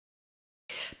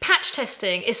Patch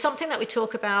testing is something that we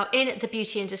talk about in the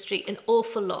beauty industry an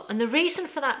awful lot. And the reason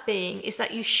for that being is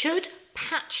that you should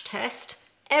patch test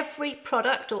every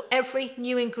product or every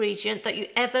new ingredient that you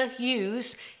ever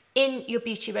use in your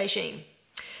beauty regime.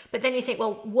 But then you think,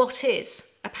 well, what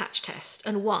is a patch test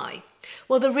and why?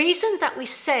 Well, the reason that we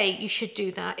say you should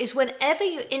do that is whenever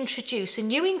you introduce a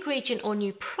new ingredient or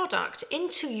new product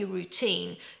into your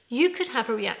routine, you could have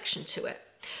a reaction to it.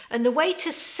 And the way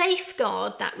to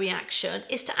safeguard that reaction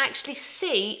is to actually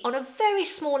see on a very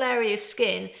small area of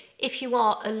skin if you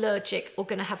are allergic or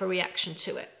going to have a reaction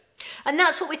to it. And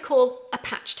that's what we call a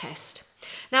patch test.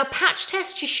 Now, patch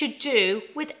test you should do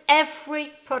with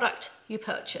every product you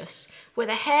purchase,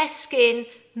 whether hair, skin,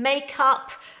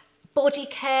 makeup, body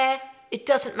care, it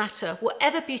doesn't matter,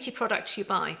 whatever beauty product you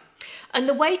buy. And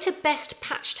the way to best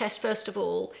patch test, first of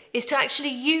all, is to actually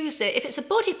use it. If it's a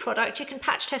body product, you can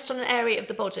patch test on an area of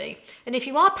the body. And if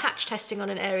you are patch testing on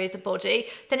an area of the body,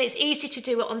 then it's easy to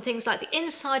do it on things like the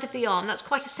inside of the arm. That's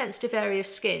quite a sensitive area of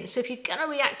skin. So if you're going to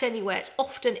react anywhere, it's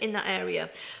often in that area.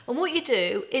 And what you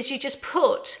do is you just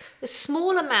put a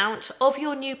small amount of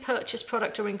your new purchase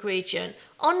product or ingredient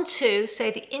onto,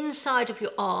 say, the inside of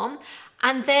your arm,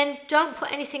 and then don't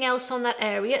put anything else on that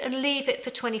area and leave it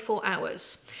for 24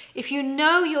 hours. If you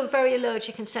know you're a very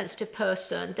allergic and sensitive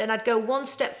person, then I'd go one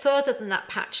step further than that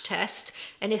patch test.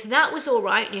 And if that was all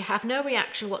right and you have no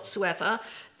reaction whatsoever,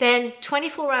 then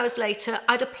 24 hours later,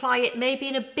 I'd apply it maybe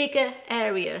in a bigger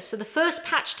area. So the first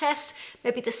patch test,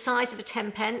 maybe the size of a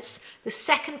 10 pence. The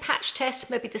second patch test,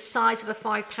 maybe the size of a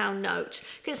 £5 note.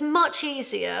 It's much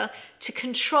easier to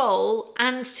control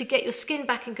and to get your skin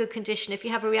back in good condition if you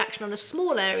have a reaction on a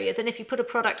small area than if you put a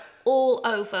product all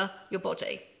over your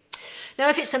body. Now,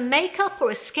 if it's a makeup or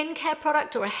a skincare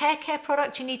product or a hair care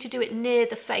product, you need to do it near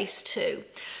the face too.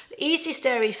 The easiest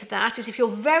area for that is if you're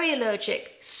very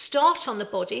allergic, start on the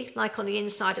body, like on the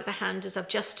inside of the hand, as I've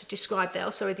just described there,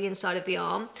 sorry, the inside of the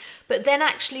arm, but then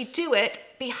actually do it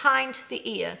behind the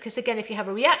ear. Because again, if you have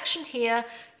a reaction here,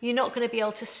 you're not going to be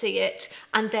able to see it,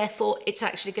 and therefore it's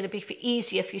actually going to be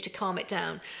easier for you to calm it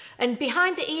down. And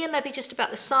behind the ear, maybe just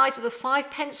about the size of a 5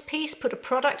 pence piece, put a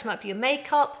product, might be your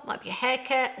makeup, might be a hair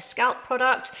care, a scalp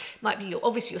product, might be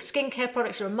obviously your skincare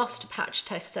products are a must patch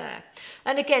test there.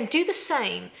 And again, do the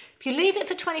same. If you leave it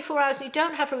for 24 hours and you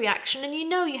don't have a reaction and you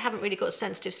know you haven't really got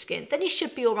sensitive skin, then you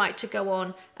should be all right to go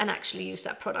on and actually use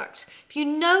that product. If you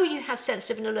know you have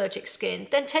sensitive and allergic skin,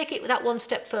 then take it that one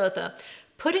step further.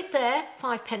 Put it there,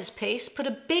 5 pence piece, put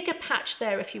a bigger patch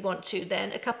there if you want to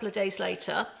then, a couple of days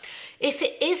later. If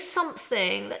it is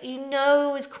something that you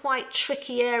know is quite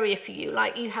tricky area for you,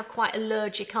 like you have quite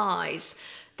allergic eyes,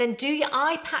 then do your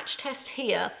eye patch test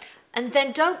here, and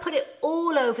then don't put it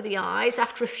all over the eyes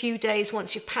after a few days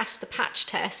once you've passed the patch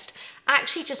test.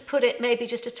 Actually just put it maybe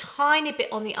just a tiny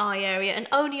bit on the eye area and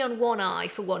only on one eye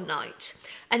for one night.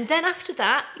 And then after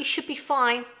that, you should be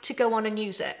fine to go on and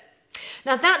use it.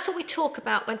 Now that's what we talk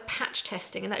about when patch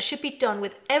testing, and that should be done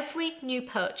with every new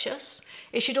purchase.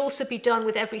 It should also be done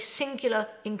with every singular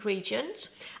ingredient,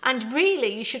 and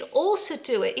really you should also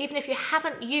do it even if you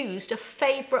haven't used a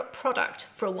favourite product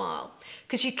for a while,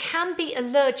 because you can be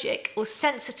allergic or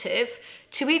sensitive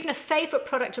to even a favourite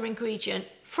product or ingredient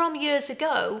from years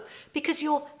ago because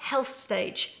your health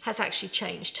stage has actually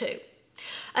changed too.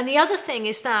 And the other thing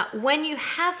is that when you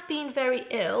have been very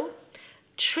ill,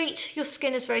 treat your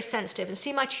skin as very sensitive and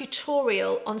see my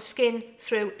tutorial on skin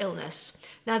through illness.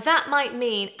 Now that might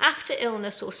mean after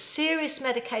illness or serious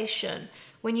medication,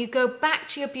 when you go back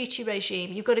to your beauty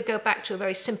regime, you've got to go back to a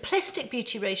very simplistic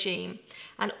beauty regime,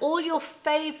 and all your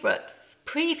favourite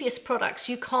previous products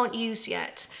you can't use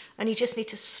yet, and you just need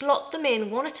to slot them in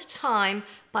one at a time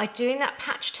by doing that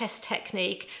patch test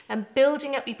technique and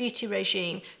building up your beauty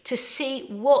regime to see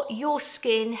what your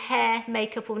skin, hair,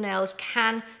 makeup or nails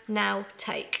can now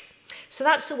take. So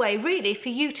that's a way really for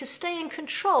you to stay in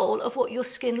control of what your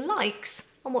skin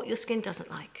likes and what your skin doesn't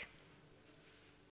like.